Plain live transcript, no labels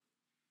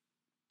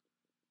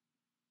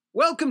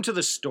Welcome to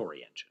the Story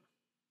Engine.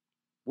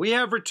 We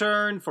have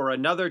returned for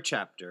another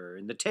chapter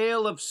in the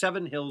tale of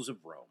 7 Hills of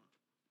Rome.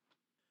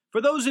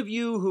 For those of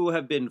you who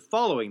have been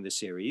following the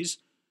series,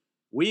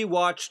 we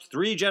watched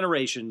 3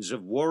 generations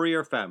of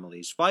warrior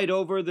families fight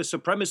over the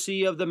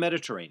supremacy of the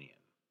Mediterranean.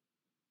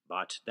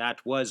 But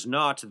that was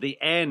not the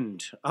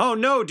end. Oh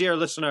no, dear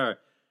listener!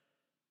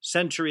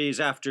 Centuries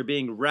after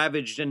being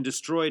ravaged and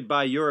destroyed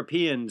by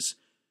Europeans,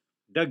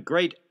 the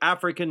great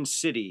African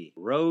city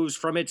rose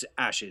from its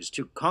ashes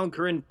to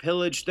conquer and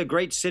pillage the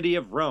great city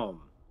of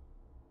Rome.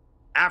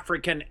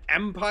 African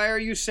Empire,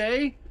 you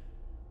say?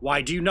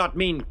 Why, do you not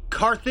mean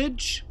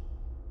Carthage?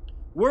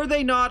 Were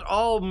they not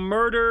all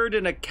murdered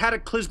in a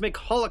cataclysmic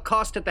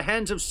holocaust at the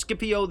hands of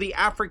Scipio the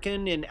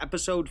African in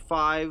episode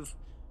 5?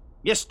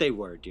 Yes, they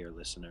were, dear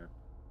listener.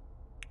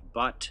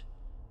 But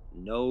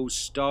no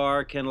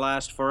star can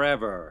last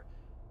forever,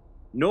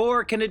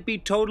 nor can it be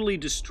totally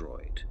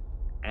destroyed.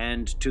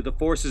 And to the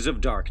forces of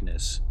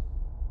darkness,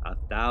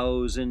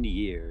 1,000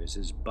 years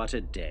is but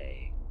a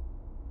day,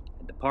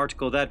 and the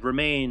particle that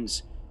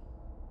remains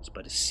is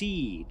but a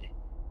seed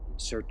in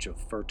search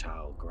of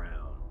fertile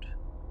ground.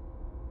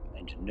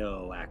 And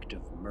no act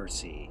of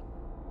mercy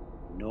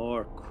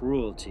nor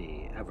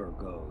cruelty ever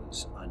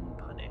goes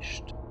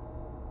unpunished.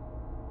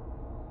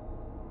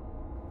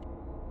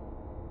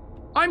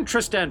 I'm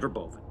Tristan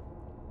Verboven.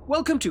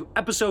 Welcome to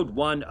episode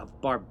 1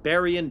 of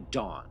Barbarian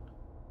Dawn.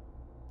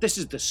 This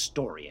is the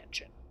Story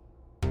Engine.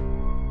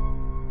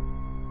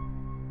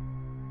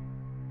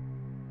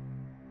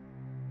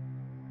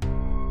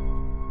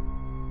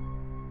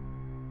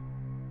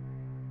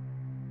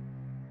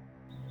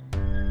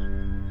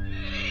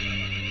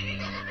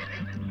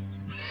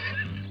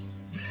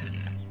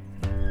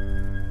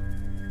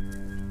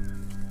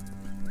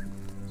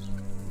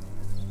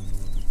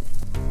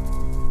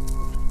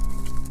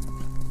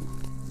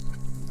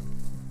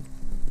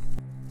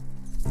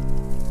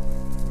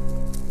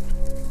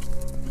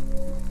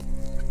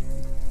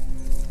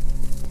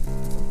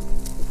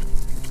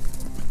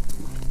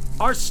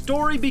 Our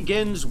story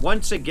begins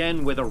once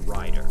again with a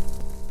rider.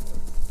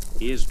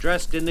 He is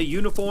dressed in the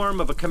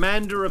uniform of a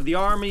commander of the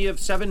army of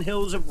 7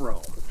 Hills of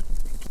Rome,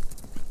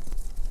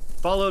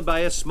 followed by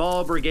a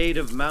small brigade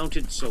of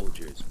mounted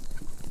soldiers,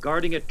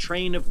 guarding a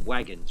train of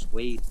wagons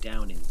weighed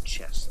down in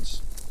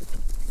chests.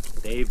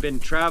 They've been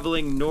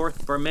traveling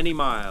north for many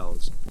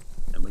miles,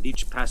 and with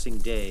each passing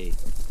day,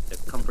 the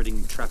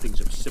comforting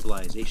trappings of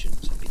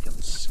civilizations have become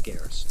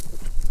scarce,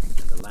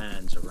 and the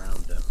lands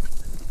around them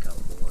have become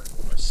more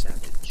and more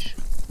savage.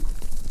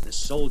 The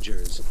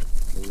soldiers,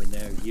 who in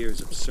their years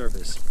of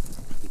service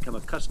become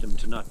accustomed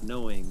to not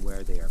knowing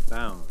where they are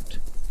bound,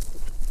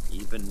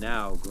 even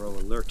now grow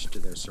alert to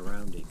their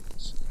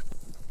surroundings.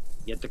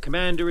 Yet the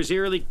commander is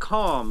eerily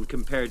calm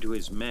compared to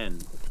his men,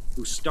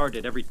 who start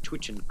at every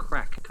twitch and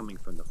crack coming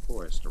from the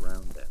forest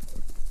around them.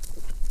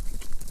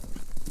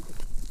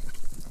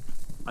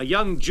 A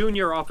young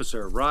junior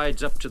officer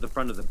rides up to the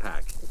front of the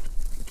pack,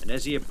 and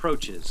as he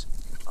approaches,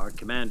 our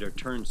commander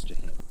turns to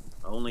him,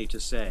 only to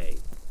say,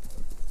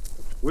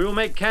 "We will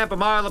make camp a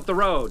mile up the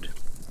road.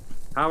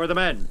 How are the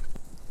men?"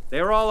 "They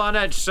are all on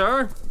edge,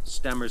 sir,"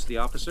 stammers the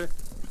officer.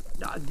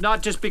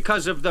 "Not just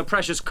because of the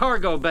precious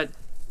cargo, but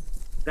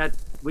that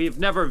we have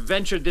never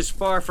ventured this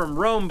far from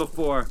Rome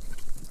before.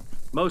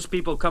 Most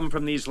people come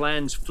from these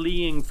lands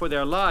fleeing for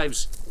their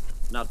lives,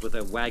 not with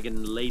a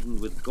wagon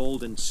laden with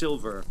gold and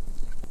silver."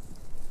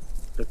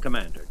 The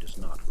commander does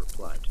not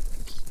reply to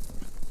this.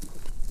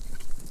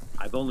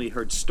 "I've only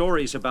heard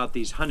stories about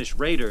these Hunnish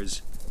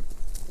raiders,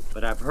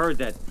 but I've heard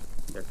that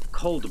they're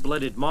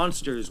cold-blooded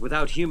monsters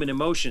without human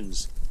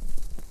emotions,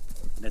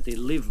 and that they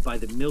live by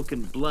the milk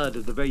and blood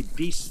of the very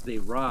beasts they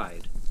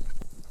ride,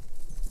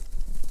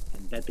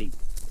 and that they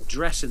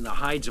dress in the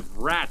hides of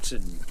rats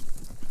and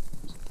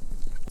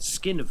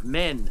skin of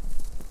men.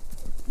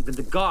 Even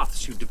the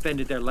Goths, who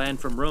defended their land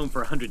from Rome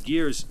for 100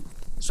 years,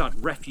 sought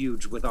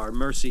refuge with our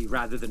mercy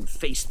rather than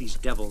face these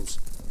devils."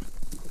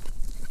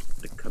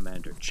 The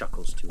commander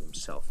chuckles to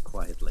himself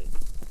quietly.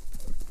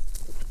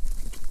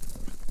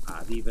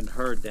 "I've even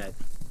heard that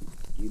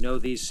you know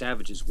these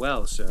savages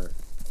well, sir.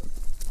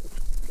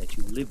 That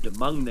you lived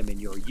among them in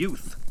your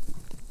youth.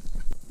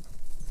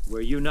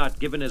 Were you not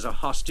given as a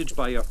hostage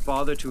by your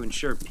father to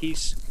ensure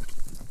peace?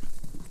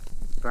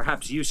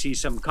 Perhaps you see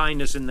some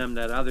kindness in them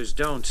that others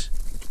don't."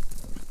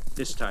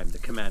 This time the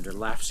commander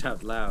laughs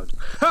out loud.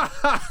 "Ha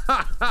ha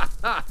ha ha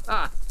ha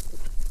ha!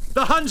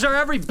 The Huns are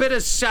every bit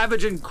as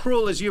savage and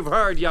cruel as you've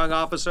heard, young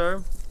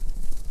officer.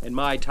 In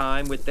my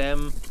time with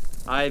them,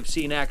 I've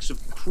seen acts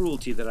of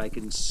cruelty that I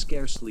can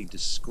scarcely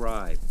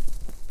describe.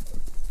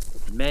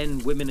 Men,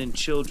 women, and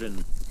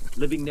children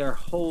living their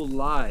whole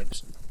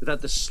lives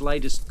without the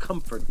slightest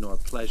comfort nor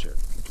pleasure.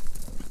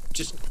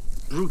 Just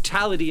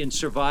brutality and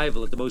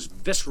survival at the most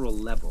visceral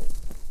level.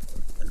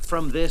 And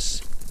from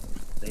this,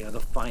 they are the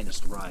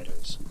finest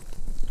riders,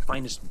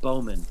 finest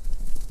bowmen,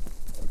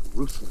 and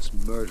ruthless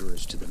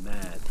murderers to the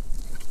mad,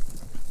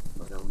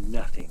 who know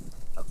nothing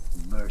of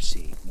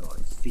mercy nor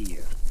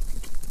fear.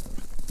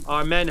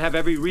 Our men have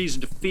every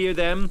reason to fear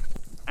them,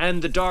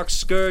 and the dark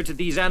scourge that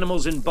these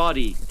animals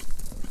embody.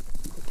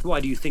 Why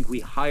do you think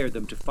we hire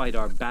them to fight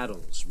our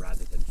battles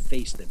rather than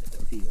face them in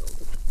the field?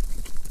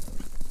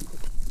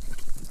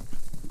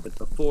 But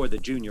before the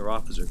junior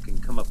officer can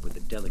come up with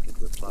a delicate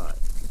reply.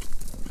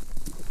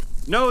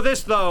 Know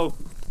this, though,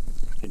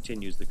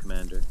 continues the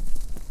commander,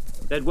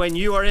 that when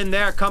you are in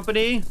their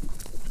company,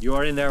 you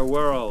are in their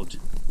world.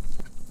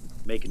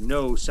 Make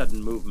no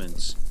sudden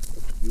movements.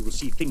 You will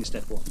see things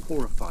that will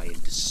horrify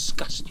and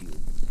disgust you,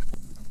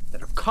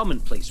 that are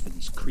commonplace for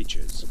these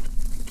creatures.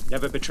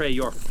 Never betray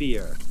your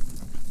fear.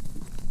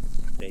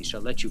 They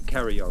shall let you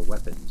carry your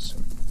weapons,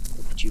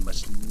 but you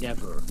must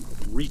never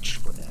reach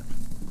for them.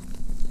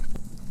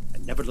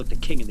 And never look the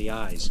king in the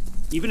eyes,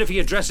 even if he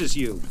addresses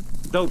you,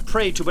 though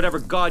pray to whatever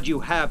god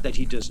you have that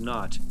he does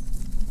not,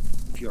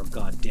 if your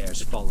god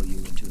dares follow you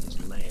into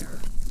his lair.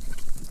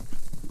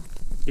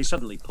 He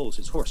suddenly pulls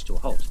his horse to a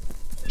halt.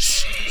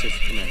 Shh, says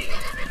the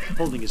commander,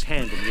 holding his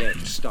hand in the air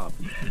to stop.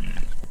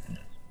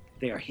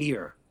 They are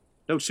here.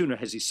 No sooner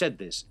has he said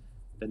this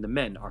than the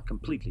men are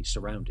completely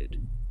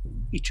surrounded,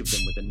 each of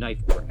them with a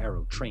knife or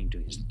arrow trained to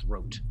his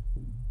throat.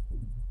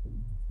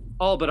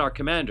 All but our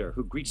commander,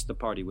 who greets the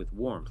party with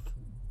warmth.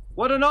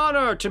 What an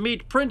honor to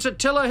meet Prince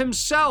Attila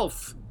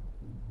himself!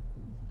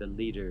 The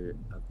leader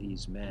of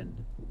these men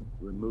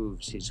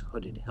removes his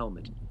hooded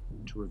helmet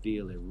to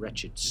reveal a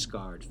wretched,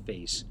 scarred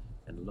face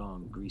and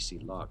long, greasy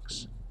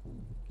locks.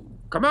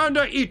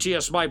 Commander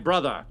Aetius, my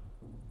brother!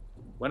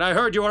 When I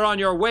heard you were on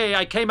your way,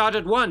 I came out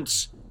at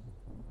once.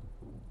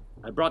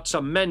 I brought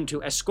some men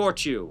to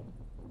escort you.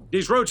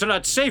 These roads are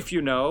not safe,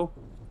 you know.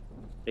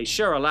 They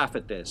share a laugh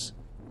at this,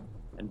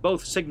 and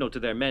both signal to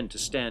their men to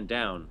stand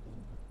down.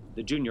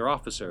 The junior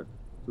officer,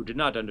 who did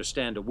not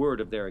understand a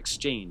word of their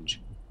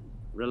exchange,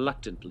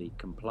 reluctantly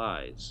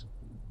complies.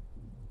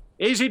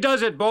 Easy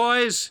does it,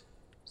 boys,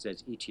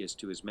 says Aetius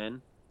to his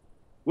men.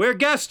 We're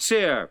guests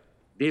here.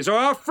 These are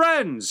our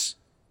friends.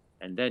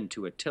 And then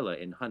to Attila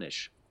in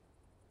Hunnish.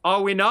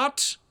 Are we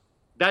not?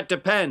 That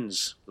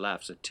depends,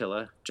 laughs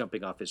Attila,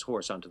 jumping off his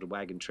horse onto the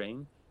wagon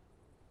train.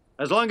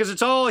 As long as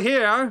it's all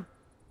here.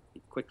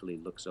 He quickly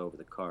looks over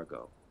the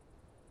cargo.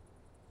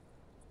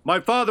 My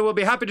father will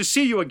be happy to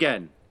see you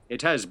again.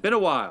 It has been a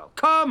while.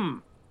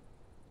 Come!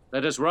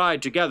 Let us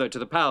ride together to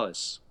the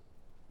palace.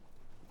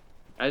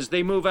 As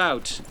they move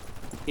out,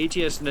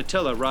 Aetius and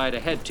Attila ride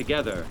ahead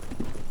together.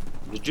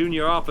 The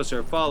junior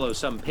officer follows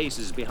some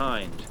paces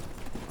behind,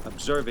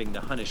 observing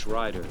the Hunnish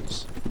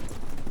riders.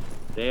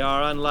 They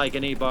are unlike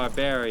any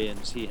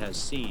barbarians he has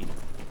seen.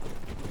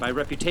 By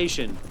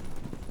reputation,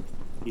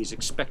 he's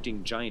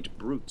expecting giant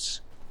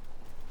brutes.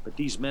 But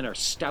these men are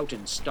stout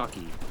and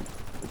stocky,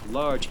 with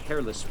large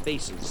hairless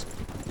faces,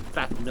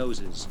 fat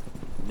noses,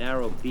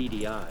 narrow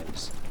beady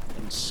eyes,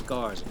 and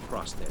scars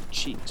across their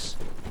cheeks.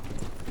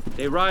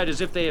 They ride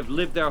as if they have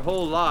lived their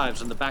whole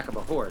lives on the back of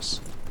a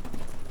horse.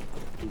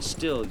 He's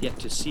still yet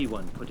to see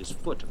one put his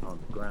foot upon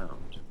the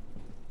ground.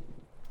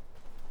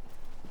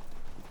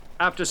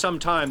 After some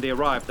time they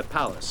arrive at the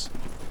palace,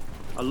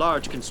 a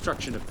large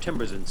construction of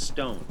timbers and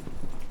stone.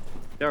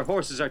 Their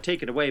horses are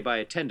taken away by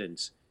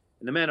attendants,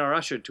 and the men are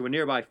ushered to a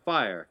nearby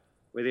fire,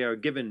 where they are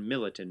given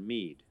millet and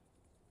mead.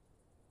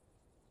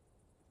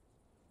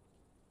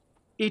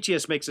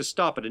 Aetius makes a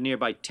stop at a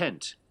nearby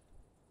tent.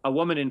 A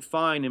woman in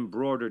fine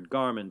embroidered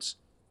garments,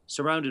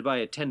 surrounded by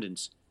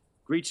attendants,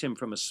 greets him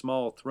from a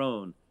small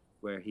throne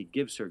where he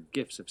gives her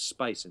gifts of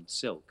spice and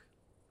silk.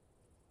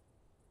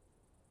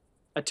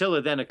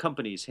 Attila then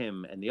accompanies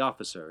him and the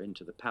officer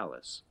into the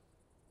palace.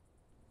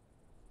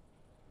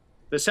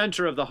 The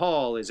center of the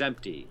hall is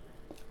empty,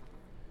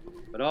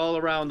 but all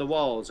around the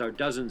walls are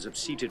dozens of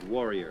seated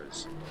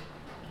warriors.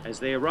 As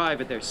they arrive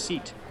at their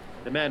seat,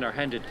 the men are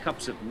handed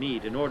cups of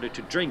mead in order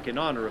to drink in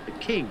honor of the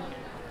king.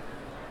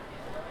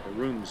 The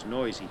room's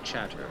noisy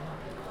chatter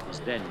is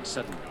then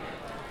suddenly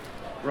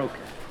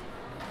broken.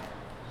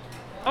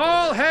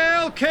 All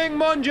hail King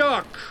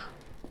Munjuk!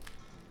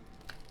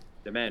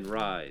 The men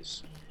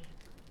rise.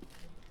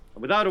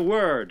 And without a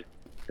word,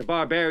 the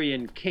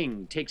barbarian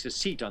king takes a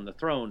seat on the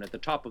throne at the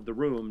top of the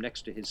room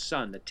next to his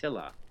son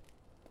Attila.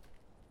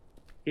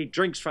 He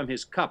drinks from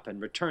his cup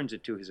and returns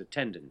it to his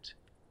attendant.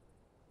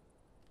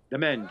 The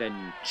men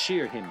then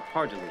cheer him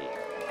heartily.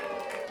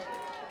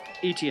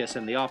 Aetius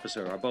and the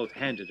officer are both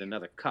handed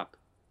another cup.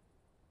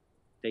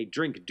 They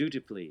drink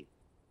dutifully,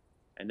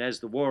 and as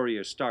the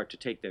warriors start to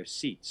take their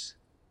seats,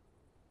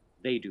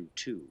 they do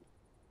too.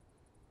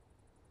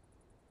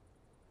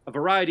 A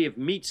variety of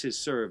meats is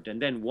served,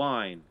 and then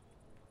wine,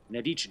 and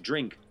at each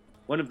drink,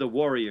 one of the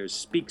warriors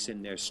speaks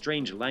in their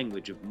strange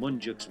language of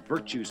Munjuk's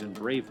virtues and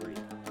bravery.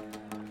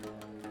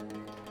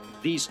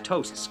 These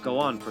toasts go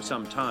on for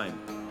some time,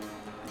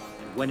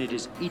 and when it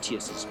is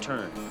Aetius's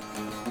turn,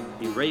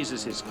 he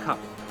raises his cup,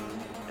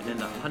 and in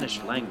the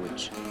Hunnish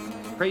language,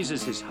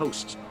 praises his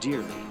host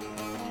dearly.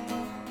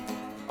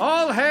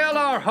 All hail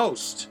our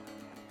host,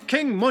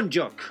 King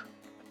Munjuk,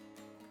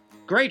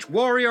 great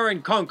warrior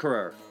and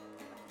conqueror,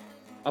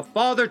 a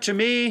father to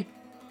me,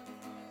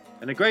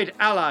 and a great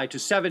ally to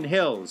 7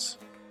 hills.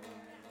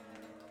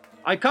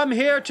 I come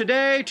here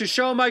today to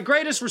show my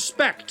greatest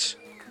respect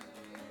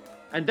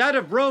and that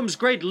of Rome's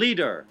great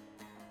leader,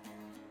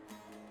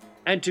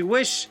 and to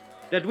wish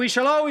that we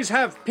shall always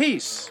have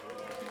peace.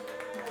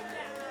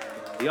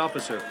 The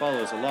officer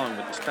follows along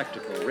with the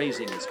spectacle,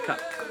 raising his cup.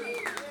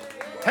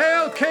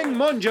 Hail King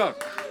Munjuk!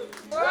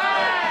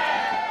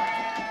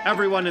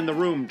 Everyone in the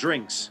room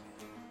drinks,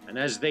 and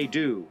as they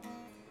do,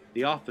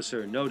 the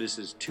officer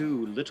notices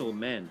two little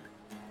men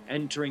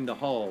entering the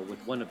hall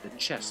with one of the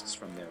chests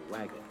from their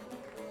wagon.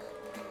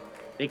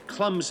 They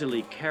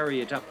clumsily carry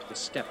it up the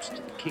steps to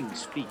the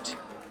king's feet,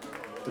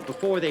 but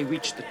before they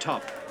reach the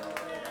top,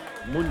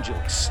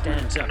 Munjuk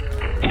stands up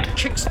and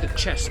kicks the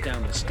chest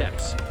down the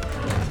steps.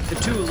 The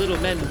two little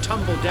men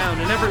tumble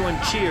down and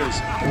everyone cheers.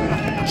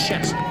 The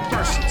chest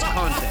bursts its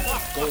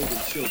contents, gold and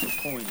silver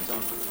coins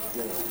onto the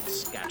floor and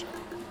scatter.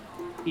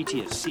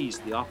 Aetius sees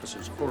the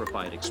officer's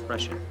horrified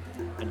expression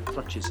and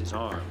clutches his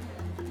arm,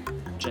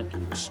 and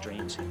gently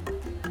restrains him.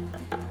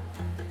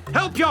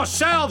 Help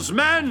yourselves,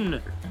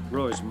 men!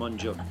 Roars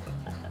Munjuk.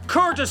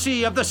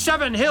 Courtesy of the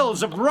 7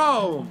 hills of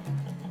Rome!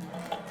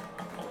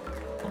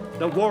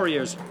 The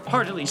warriors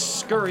heartily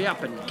scurry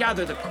up and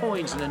gather the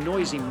coins in a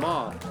noisy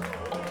mob,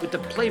 with the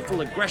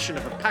playful aggression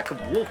of a pack of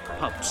wolf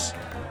pups.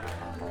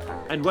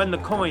 And when the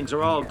coins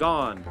are all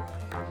gone,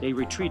 they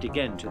retreat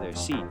again to their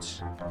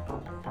seats.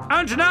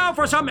 And now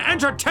for some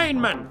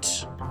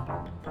entertainment!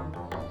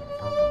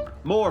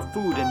 More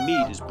food and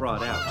mead is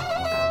brought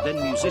out.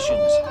 Then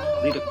musicians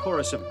lead a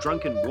chorus of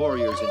drunken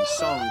warriors in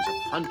songs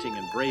of hunting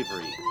and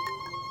bravery,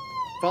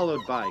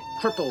 followed by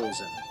cripples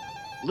and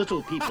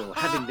little people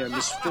having their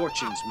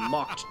misfortunes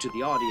mocked to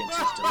the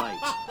audience's delight.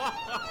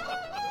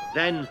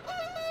 Then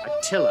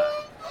Attila,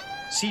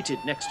 seated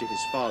next to his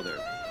father,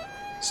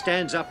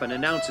 stands up and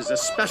announces a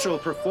special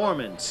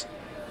performance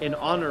in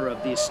honor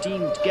of the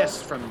esteemed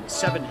guests from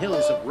 7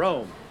 hills of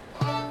Rome.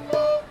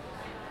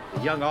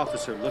 The young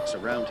officer looks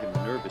around him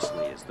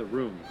nervously as the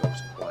room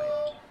goes quiet.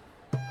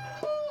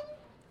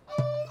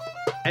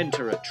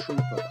 Enter a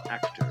troupe of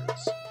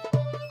actors.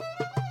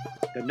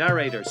 The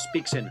narrator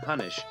speaks in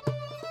Hunnish,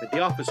 but the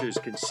officers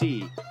can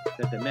see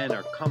that the men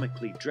are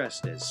comically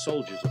dressed as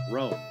soldiers of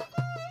Rome.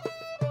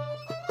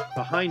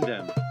 Behind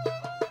them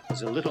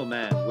is a little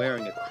man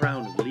wearing a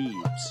crown of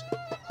leaves,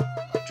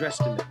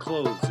 dressed in the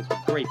clothes of the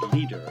great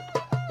leader,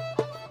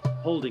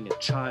 holding a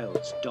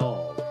child's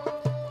doll.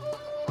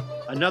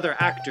 Another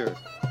actor,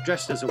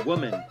 dressed as a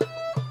woman,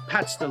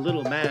 pats the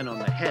little man on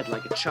the head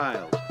like a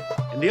child,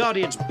 and the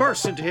audience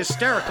bursts into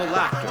hysterical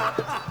laughter.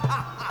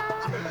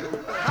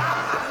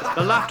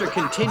 The laughter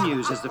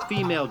continues as the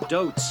female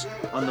dotes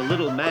on the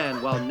little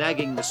man while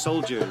nagging the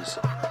soldiers.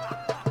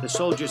 The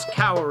soldiers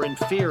cower in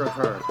fear of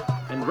her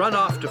and run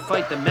off to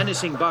fight the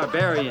menacing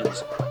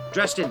barbarians,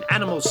 dressed in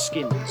animal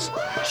skins,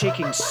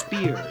 shaking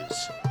spears.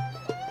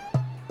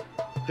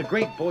 The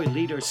great boy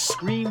leader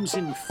screams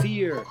in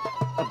fear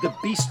of the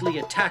beastly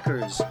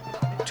attackers,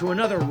 to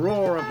another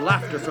roar of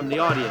laughter from the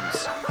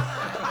audience.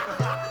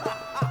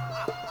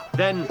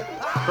 Then,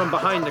 from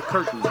behind the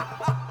curtain,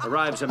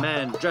 arrives a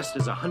man dressed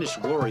as a Hunnish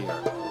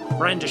warrior,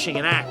 brandishing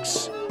an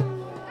axe.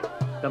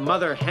 The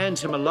mother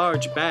hands him a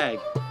large bag.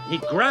 He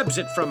grabs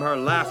it from her,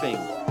 laughing.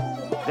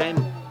 Then,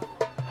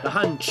 the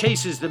Hun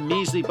chases the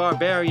measly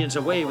barbarians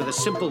away with a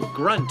simple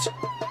grunt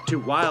to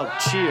wild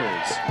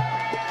cheers.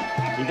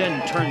 He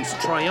then turns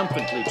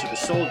triumphantly to the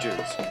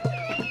soldiers,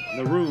 and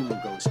the room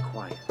goes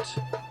quiet.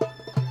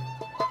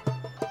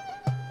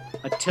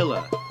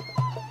 Attila,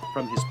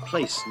 from his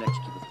place next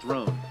to the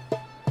throne,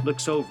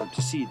 looks over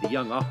to see the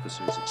young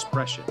officer's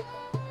expression.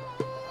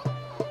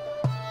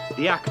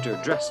 The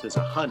actor, dressed as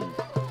a Hun,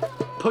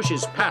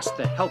 pushes past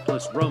the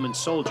helpless Roman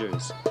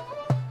soldiers.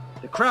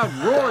 The crowd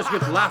roars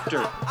with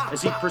laughter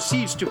as he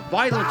proceeds to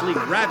violently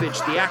ravage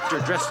the actor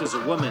dressed as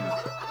a woman.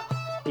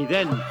 He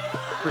then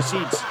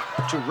proceeds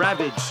to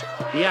ravage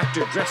the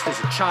actor dressed as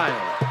a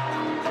child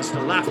as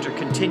the laughter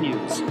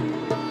continues.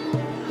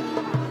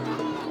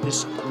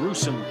 This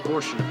gruesome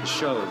portion of the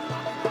show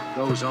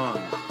goes on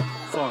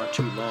far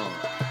too long,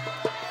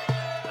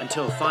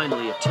 until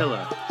finally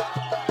Attila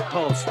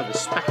calls for the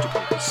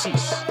spectacle to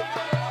cease.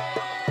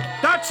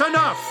 That's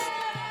enough,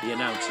 he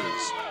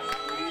announces.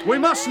 We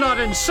must not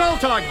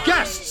insult our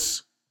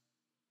guests!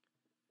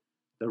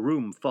 The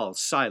room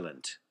falls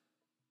silent.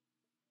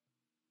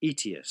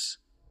 Aetius,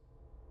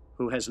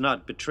 who has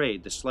not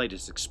betrayed the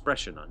slightest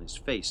expression on his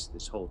face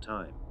this whole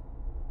time,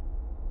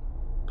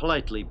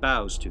 politely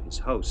bows to his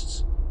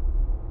hosts,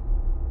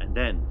 and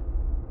then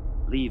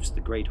leaves the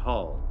great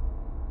hall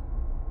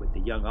with the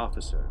young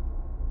officer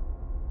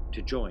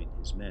to join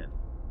his men.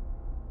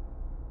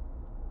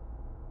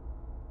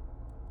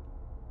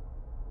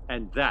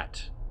 And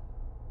that,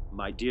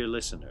 my dear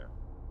listener,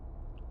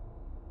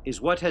 is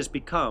what has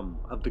become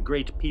of the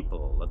great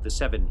people of the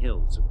 7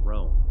 hills of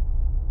Rome.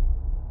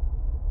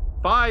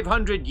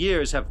 500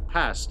 years have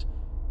passed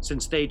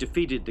since they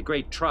defeated the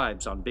great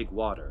tribes on Big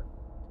Water.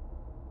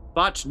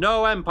 But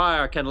no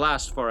empire can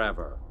last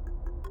forever,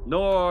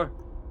 nor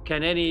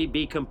can any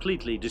be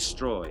completely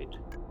destroyed.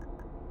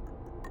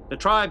 The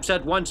tribes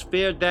that once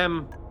feared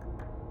them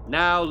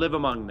now live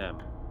among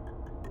them.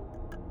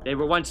 They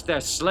were once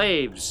their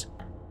slaves,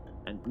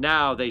 and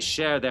now they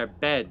share their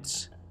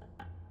beds.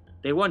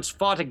 They once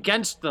fought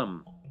against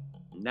them,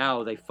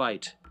 now they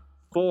fight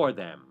for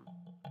them.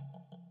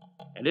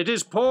 And it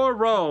is poor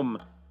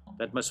Rome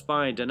that must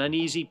find an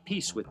uneasy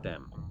peace with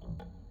them.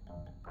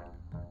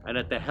 And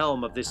at the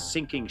helm of this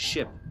sinking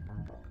ship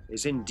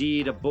is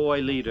indeed a boy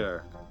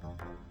leader,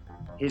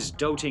 his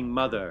doting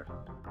mother,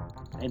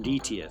 and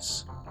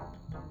Aetius,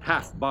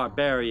 half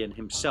barbarian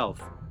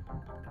himself,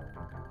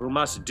 who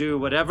must do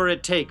whatever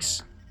it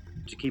takes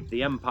to keep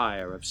the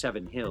empire of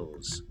Seven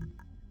Hills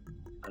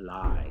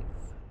alive.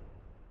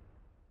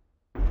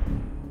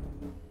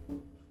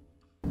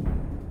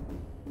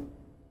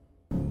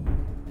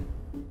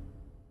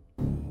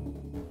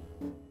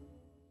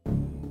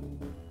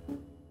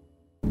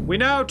 We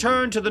now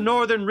turn to the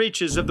northern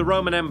reaches of the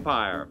Roman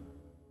Empire,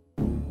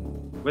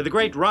 where the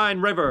great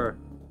Rhine River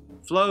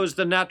flows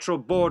the natural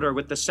border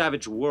with the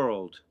savage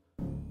world.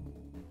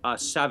 A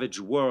savage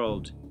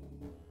world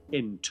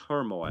in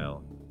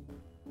turmoil.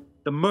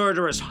 The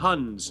murderous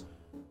Huns,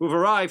 who've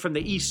arrived from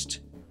the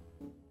east,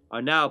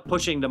 are now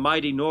pushing the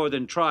mighty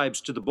northern tribes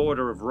to the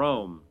border of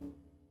Rome.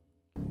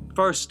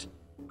 First,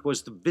 it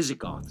was the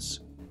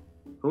Visigoths,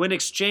 who in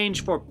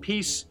exchange for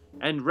peace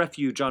and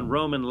refuge on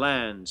Roman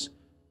lands,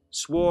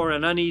 swore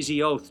an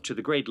uneasy oath to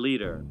the great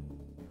leader.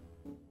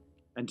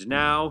 And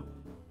now,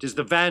 'tis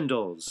the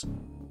Vandals,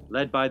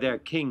 led by their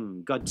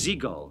king,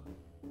 Godzigal,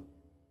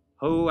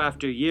 who,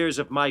 after years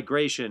of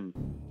migration,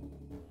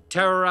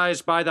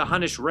 terrorized by the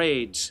Hunnish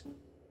raids,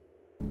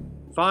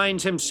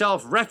 finds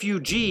himself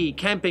refugee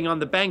camping on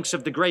the banks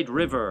of the great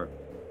river,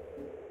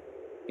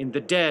 in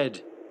the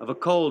dead of a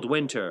cold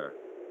winter,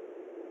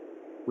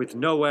 with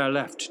nowhere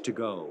left to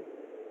go.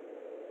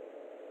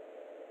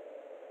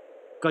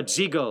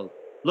 Godzigal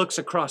looks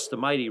across the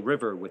mighty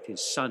river with his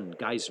son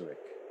Gaiseric.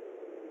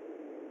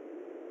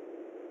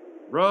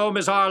 Rome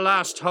is our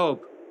last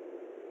hope.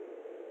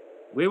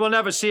 We will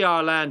never see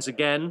our lands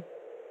again,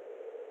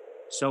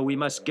 so we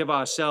must give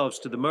ourselves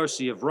to the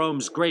mercy of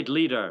Rome's great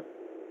leader.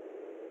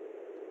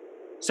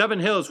 Seven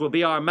Hills will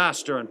be our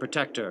master and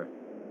protector,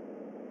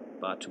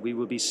 but we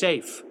will be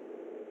safe,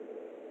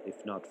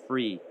 if not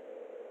free.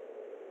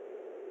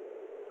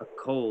 A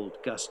cold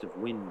gust of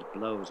wind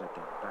blows at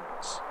their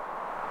backs.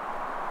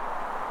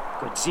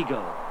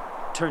 Godzigal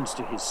turns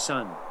to his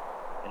son,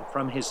 and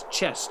from his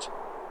chest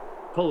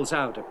pulls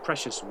out a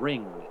precious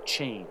ring on a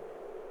chain.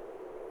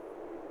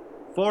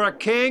 For a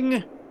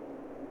king,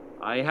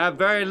 I have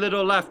very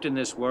little left in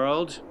this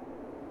world.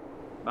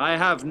 I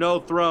have no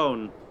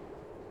throne.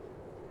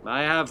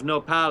 I have no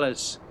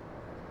palace,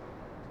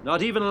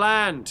 not even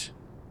land.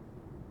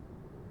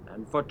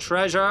 And for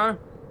treasure,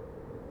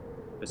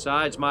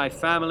 besides my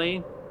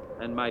family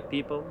and my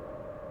people,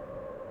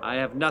 I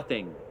have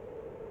nothing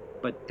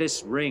but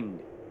this ring.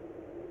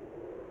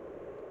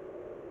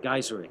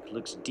 Gaiseric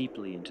looks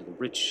deeply into the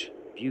rich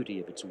beauty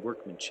of its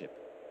workmanship.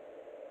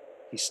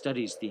 He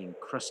studies the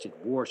encrusted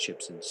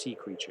warships and sea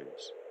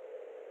creatures.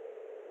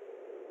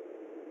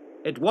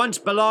 It once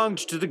belonged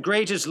to the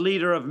greatest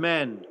leader of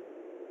men.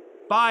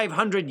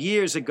 500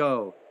 years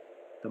ago,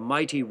 the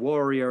mighty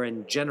warrior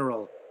and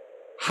general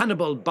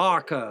Hannibal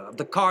Barca of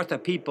the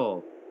Cartha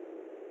people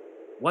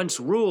once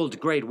ruled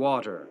Great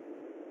Water.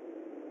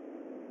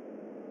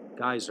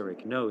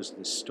 Gaiseric knows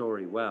this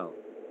story well,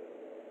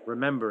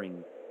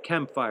 remembering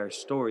campfire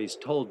stories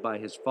told by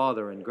his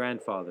father and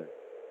grandfather.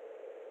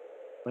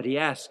 But he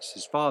asks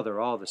his father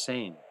all the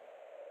same.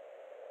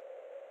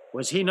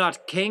 Was he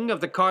not king of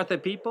the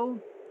Cartha people?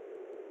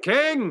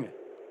 King?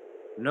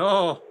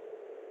 No.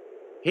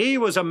 He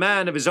was a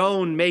man of his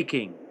own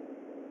making.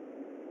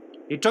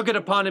 He took it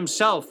upon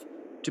himself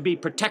to be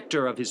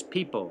protector of his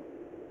people,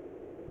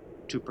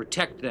 to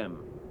protect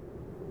them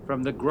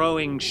from the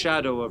growing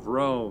shadow of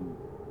Rome.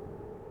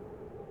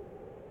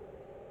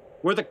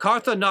 Were the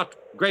Cartha not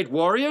great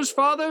warriors,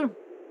 father?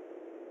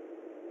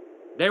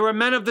 They were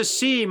men of the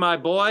sea, my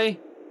boy,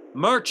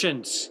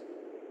 merchants,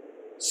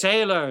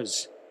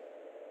 sailors.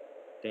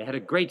 They had a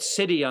great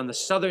city on the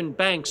southern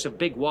banks of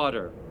Big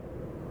Water.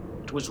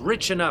 It was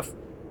rich enough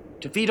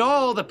to feed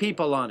all the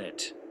people on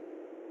it,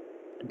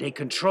 and they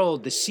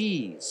controlled the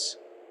seas.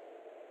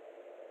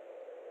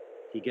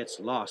 He gets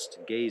lost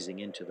gazing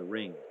into the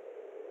ring.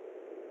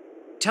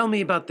 Tell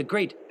me about the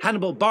great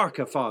Hannibal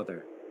Barca,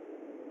 father.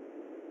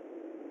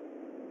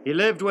 He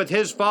lived with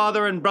his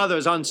father and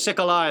brothers on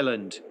Sickle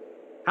Island,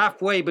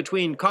 halfway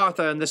between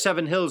Cartha and the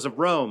Seven Hills of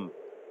Rome.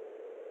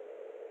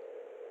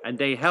 And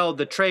they held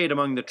the trade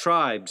among the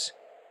tribes,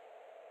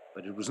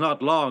 but it was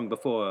not long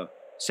before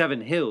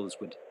Seven Hills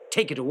would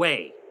take it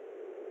away.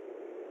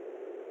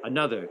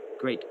 Another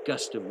great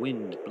gust of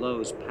wind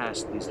blows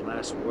past these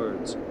last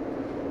words,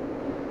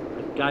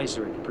 but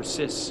Gaiseric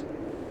persists.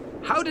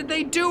 How did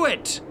they do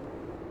it?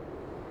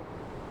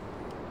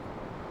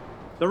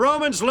 The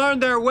Romans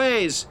learned their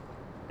ways.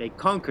 They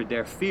conquered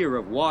their fear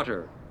of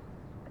water,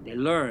 and they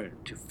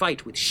learned to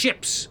fight with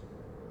ships.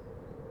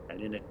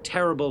 And in a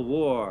terrible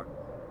war,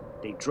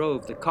 they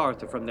drove the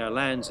Cartha from their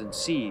lands and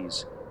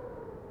seas.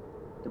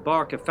 the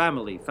Barca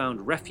family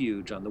found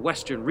refuge on the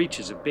western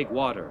reaches of Big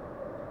Water.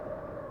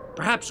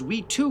 "Perhaps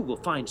we too will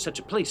find such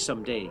a place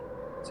someday,"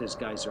 says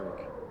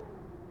Geyserik.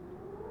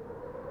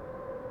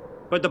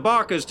 But the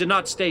Barcas did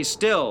not stay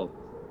still.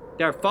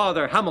 Their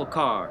father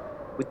Hamilcar,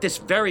 with this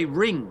very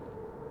ring,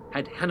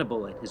 had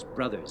Hannibal and his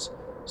brothers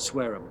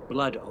swear a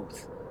blood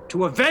oath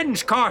to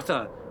avenge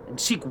Cartha and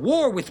seek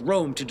war with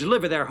Rome to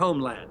deliver their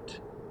homeland.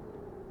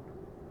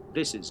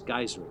 This is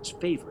Geyserik's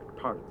favorite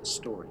part of the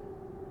story.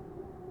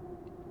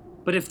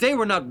 But if they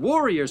were not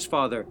warriors,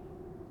 father,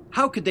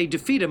 how could they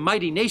defeat a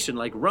mighty nation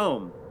like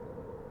Rome?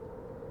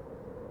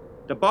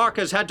 The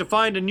Barcas had to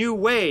find a new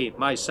way,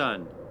 my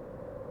son.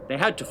 They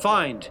had to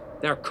find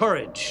their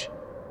courage.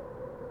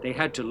 They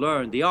had to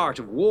learn the art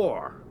of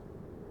war.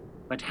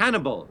 But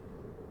Hannibal,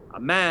 a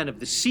man of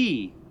the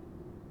sea,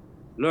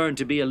 learned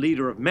to be a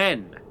leader of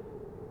men.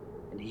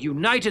 And he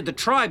united the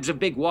tribes of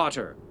Big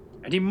Water,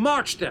 and he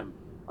marched them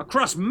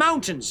across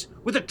mountains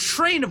with a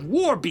train of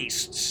war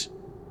beasts.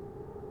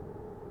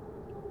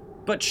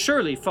 But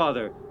surely,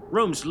 father,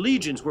 Rome's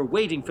legions were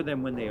waiting for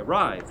them when they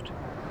arrived.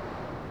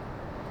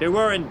 They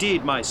were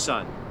indeed, my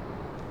son.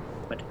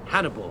 But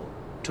Hannibal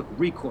took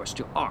recourse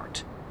to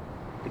art,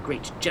 the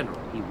great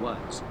general he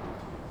was,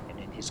 and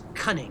in his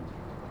cunning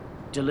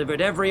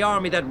delivered every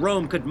army that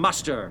Rome could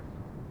muster,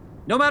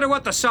 no matter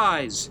what the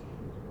size,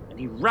 and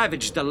he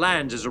ravaged the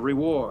lands as a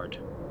reward.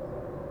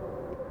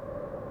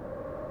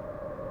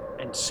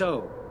 And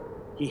so,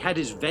 he had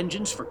his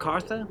vengeance for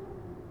Cartha?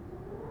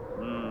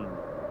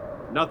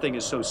 Nothing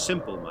is so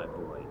simple, my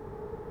boy.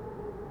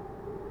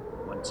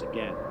 Once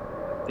again,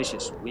 a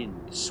vicious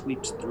wind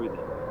sweeps through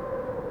them.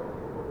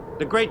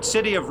 The great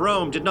city of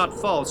Rome did not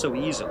fall so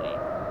easily,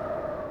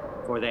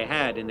 for they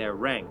had in their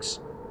ranks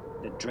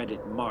the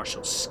dreaded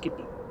Marshal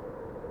Scipio.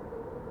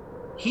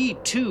 He,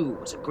 too,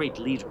 was a great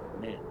leader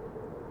of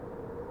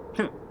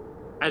men.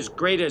 As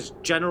great as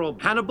General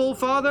Hannibal,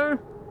 father?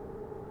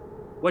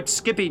 What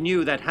Scipio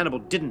knew that Hannibal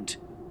didn't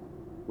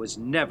was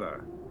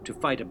never to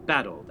fight a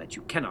battle that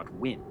you cannot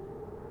win.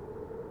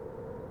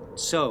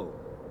 So,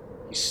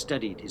 he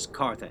studied his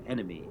Cartha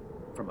enemy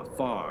from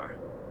afar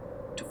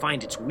to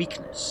find its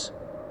weakness,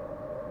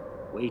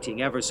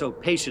 waiting ever so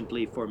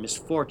patiently for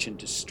misfortune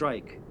to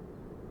strike.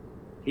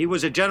 He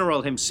was a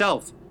general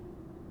himself.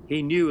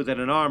 He knew that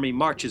an army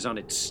marches on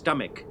its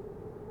stomach.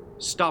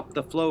 Stop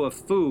the flow of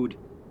food,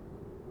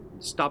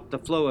 and stop the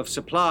flow of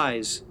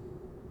supplies,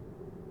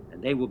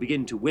 and they will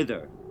begin to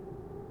wither.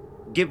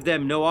 Give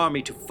them no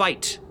army to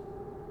fight,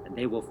 and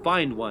they will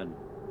find one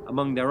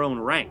among their own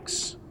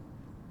ranks.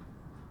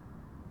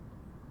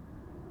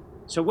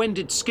 So when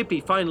did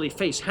Scipio finally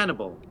face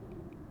Hannibal?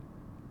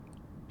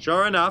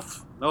 Sure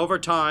enough, over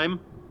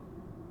time,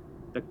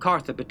 the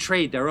Cartha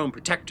betrayed their own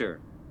protector,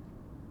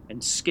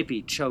 and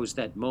Scipio chose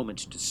that moment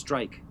to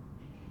strike.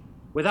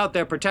 Without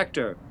their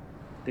protector,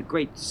 the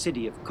great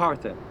city of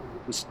Cartha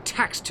was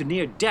taxed to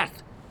near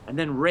death and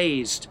then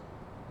razed.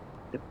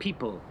 The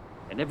people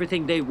and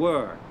everything they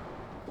were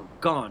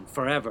gone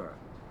forever.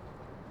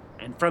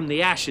 And from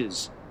the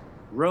ashes,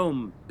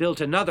 Rome built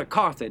another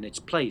Cartha in its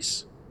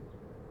place.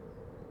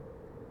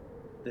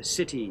 The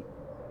city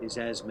is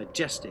as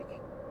majestic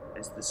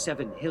as the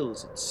 7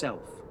 hills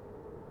itself,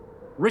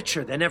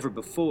 richer than ever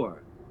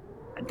before,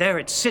 and there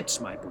it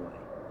sits, my boy,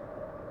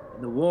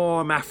 in the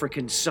warm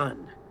African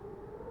sun,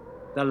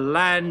 the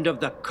land of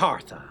the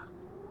Cartha.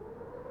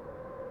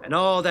 And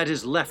all that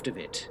is left of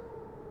it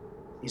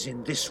is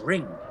in this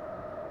ring.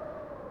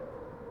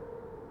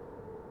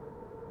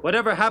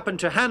 Whatever happened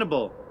to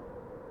Hannibal?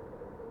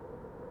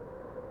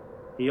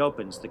 He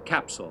opens the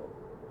capsule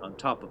on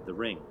top of the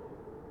ring.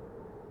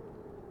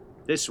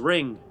 This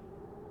ring,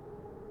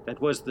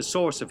 that was the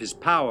source of his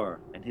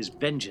power and his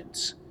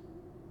vengeance,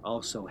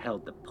 also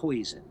held the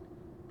poison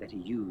that he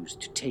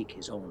used to take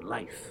his own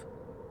life.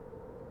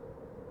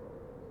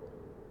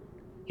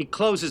 He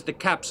closes the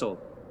capsule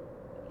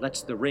and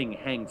lets the ring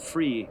hang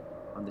free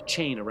on the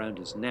chain around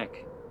his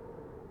neck.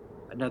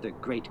 Another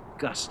great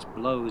gust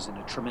blows in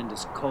a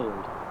tremendous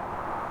cold,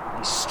 and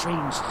he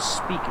strains to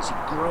speak as he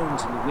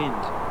groans in the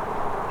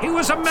wind. He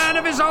was a man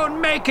of his own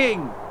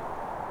making,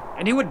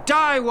 and he would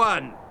die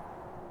one.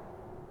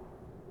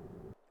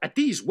 At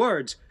these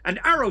words, an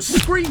arrow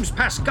screams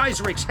past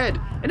Geyserik's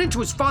head and into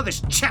his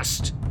father's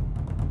chest.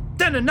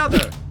 Then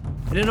another,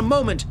 and in a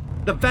moment,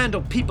 the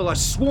Vandal people are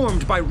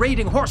swarmed by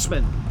raiding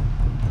horsemen.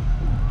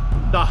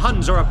 The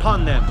Huns are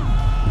upon them,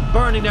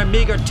 burning their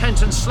meager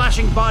tents and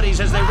slashing bodies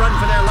as they run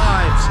for their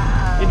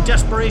lives. In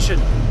desperation,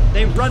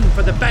 they run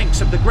for the banks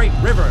of the great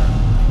river.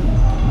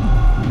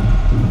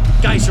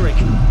 Geyserik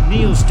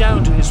kneels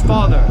down to his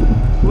father,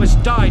 who has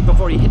died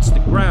before he hits the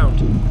ground,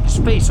 his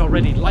face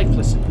already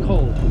lifeless and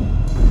cold.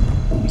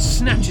 He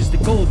snatches the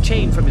gold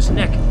chain from his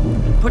neck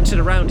and puts it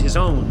around his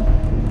own.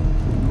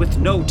 And with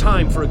no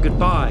time for a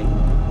goodbye,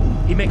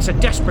 he makes a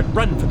desperate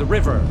run for the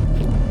river.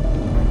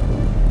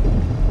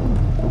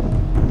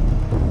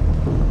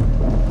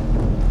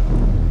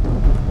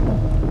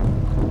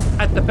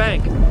 At the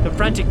bank, the The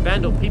frantic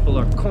Vandal people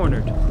are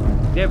cornered.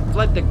 They have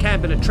fled the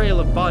camp in a trail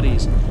of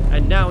bodies,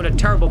 and now in a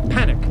terrible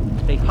panic,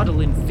 they huddle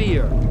in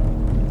fear.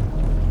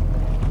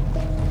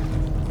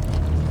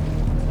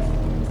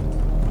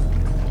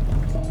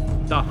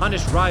 The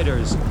Hunnish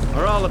riders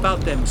are all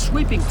about them,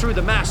 sweeping through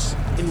the mass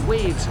in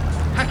waves,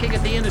 hacking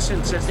at the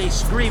innocents as they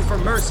scream for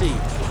mercy.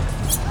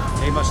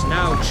 They must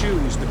now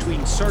choose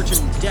between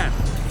certain death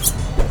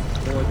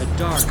or the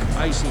dark,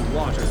 icy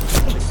waters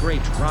of the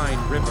great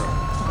Rhine River.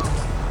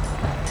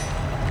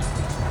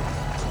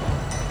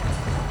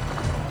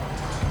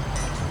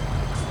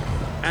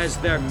 As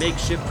their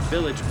makeshift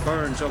village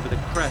burns over the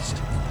crest,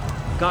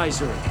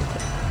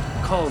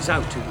 Geiseric calls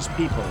out to his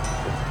people.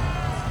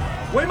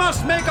 We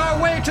must make our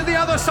way to the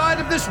other side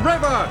of this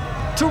river,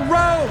 to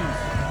Rome.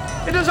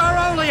 It is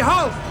our only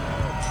hope.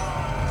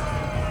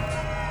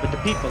 But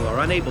the people are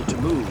unable to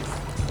move.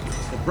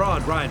 The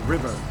broad Rhine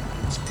River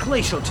is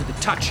glacial to the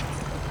touch,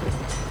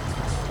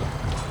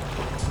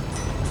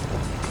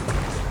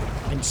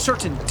 and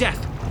certain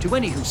death to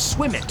any who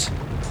swim it.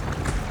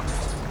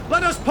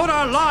 Let us put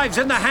our lives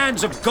in the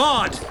hands of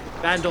God,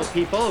 Vandal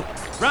people,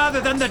 rather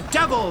than the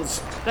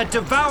devils that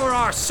devour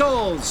our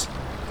souls.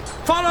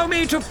 Follow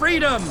me to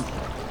freedom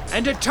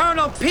and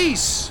eternal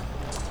peace.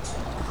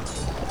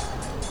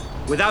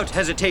 Without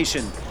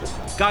hesitation,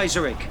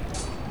 Geiseric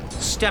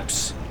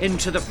steps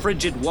into the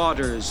frigid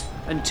waters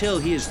until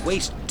he is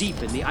waist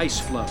deep in the ice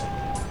flow.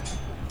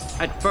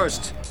 At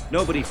first,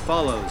 nobody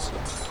follows,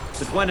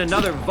 but when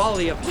another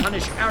volley of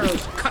Hunnish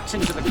arrows cuts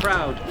into the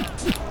crowd,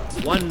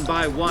 one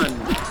by one,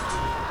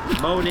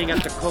 moaning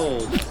at the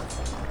cold,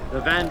 the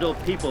Vandal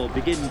people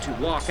begin to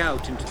walk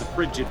out into the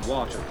frigid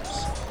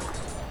waters.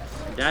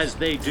 And as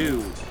they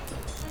do,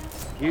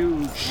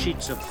 huge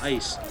sheets of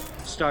ice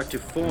start to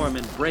form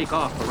and break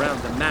off around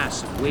the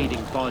mass of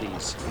wading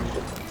bodies.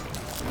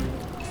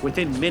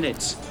 Within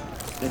minutes,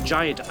 the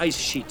giant ice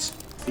sheets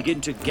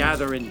begin to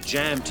gather and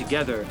jam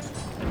together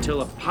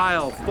until a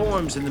pile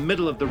forms in the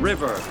middle of the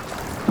river.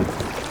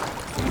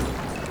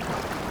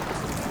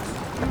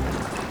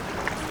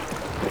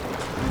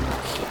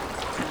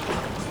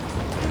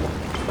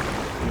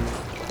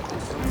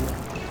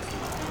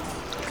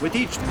 With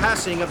each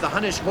passing of the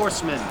Hunnish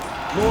horsemen,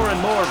 more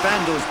and more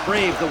Vandals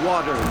brave the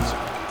waters,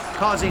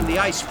 causing the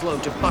ice floe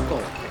to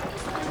buckle,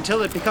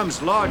 until it becomes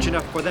large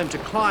enough for them to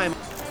climb.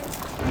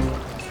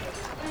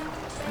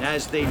 And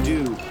as they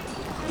do,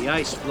 the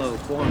ice floe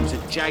forms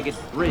a jagged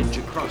bridge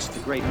across the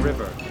great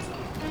river,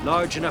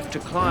 large enough to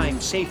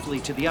climb safely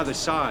to the other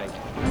side.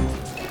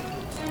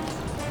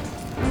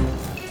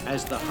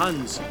 As the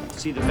Huns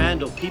see the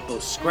Vandal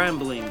people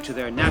scrambling to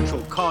their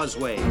natural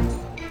causeway,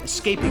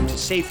 escaping to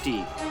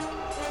safety,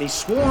 they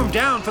swarm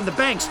down from the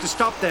banks to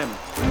stop them,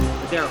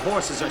 but their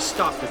horses are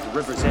stopped at the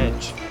river's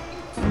edge,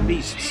 the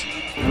beasts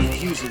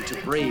refusing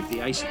to brave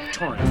the icy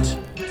torrent.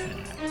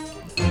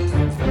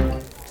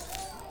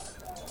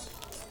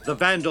 The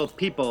Vandal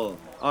people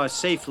are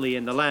safely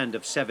in the land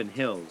of 7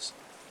 Hills,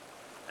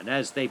 and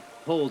as they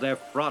pull their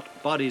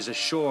fraught bodies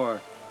ashore,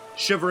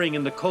 shivering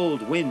in the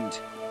cold wind,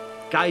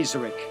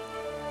 Geiseric,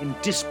 in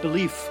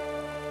disbelief,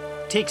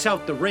 takes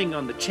out the ring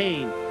on the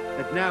chain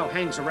that now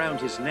hangs around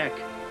his neck,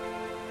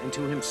 and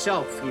to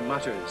himself he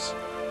mutters,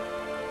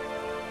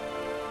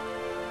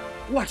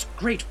 "What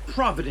great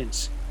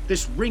providence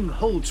this ring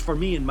holds for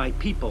me and my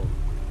people!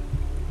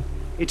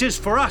 It is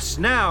for us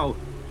now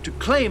to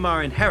claim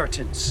our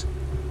inheritance.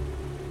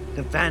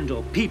 The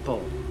Vandal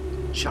people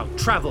shall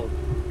travel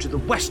to the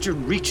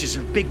western reaches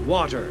of Big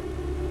Water,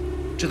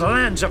 to the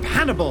lands of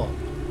Hannibal,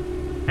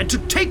 and to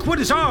take what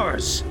is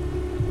ours,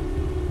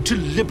 to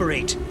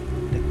liberate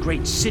the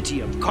great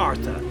city of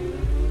Cartha,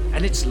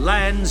 and its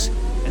lands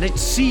and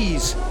its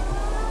seas.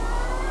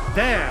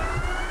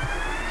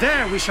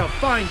 There we shall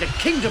find the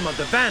kingdom of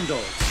the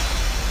Vandals.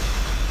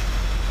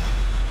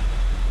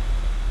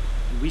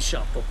 And we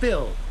shall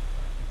fulfill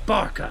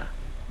Barca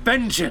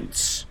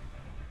vengeance."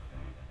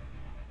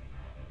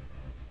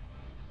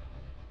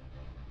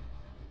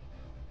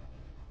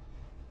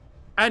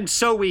 And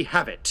so we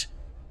have it,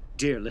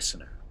 dear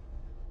listener.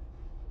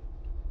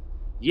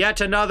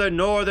 Yet another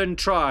northern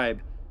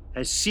tribe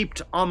has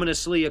seeped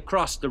ominously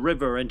across the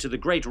river into the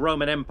great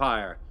Roman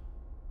Empire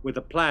with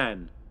a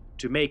plan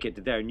to make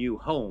it their new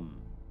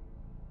home.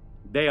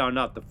 They are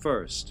not the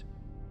first,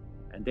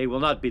 and they will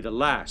not be the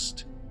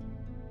last.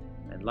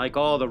 And like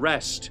all the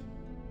rest,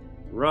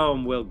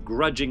 Rome will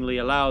grudgingly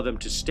allow them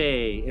to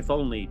stay, if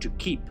only to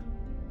keep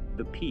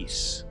the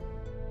peace.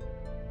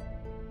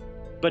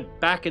 But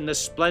back in the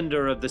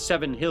splendor of the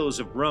 7 Hills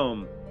of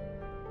Rome,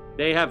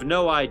 they have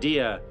no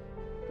idea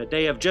that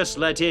they have just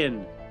let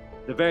in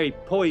the very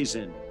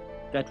poison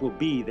that will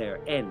be their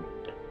end.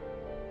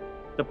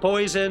 The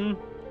poison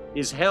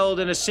is held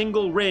in a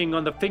single ring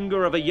on the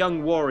finger of a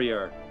young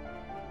warrior,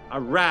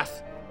 a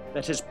wrath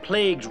that has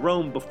plagued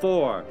Rome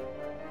before,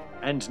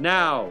 and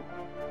now,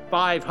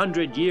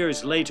 500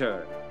 years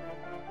later,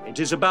 it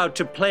is about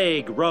to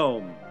plague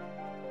Rome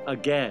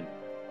again.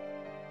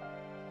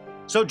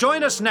 So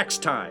join us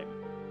next time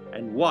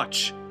and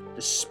watch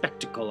the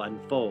spectacle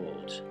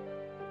unfold.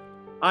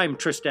 I'm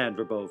Tristan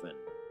Verboven.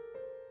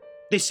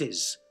 This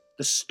is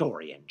the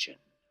Story Engine.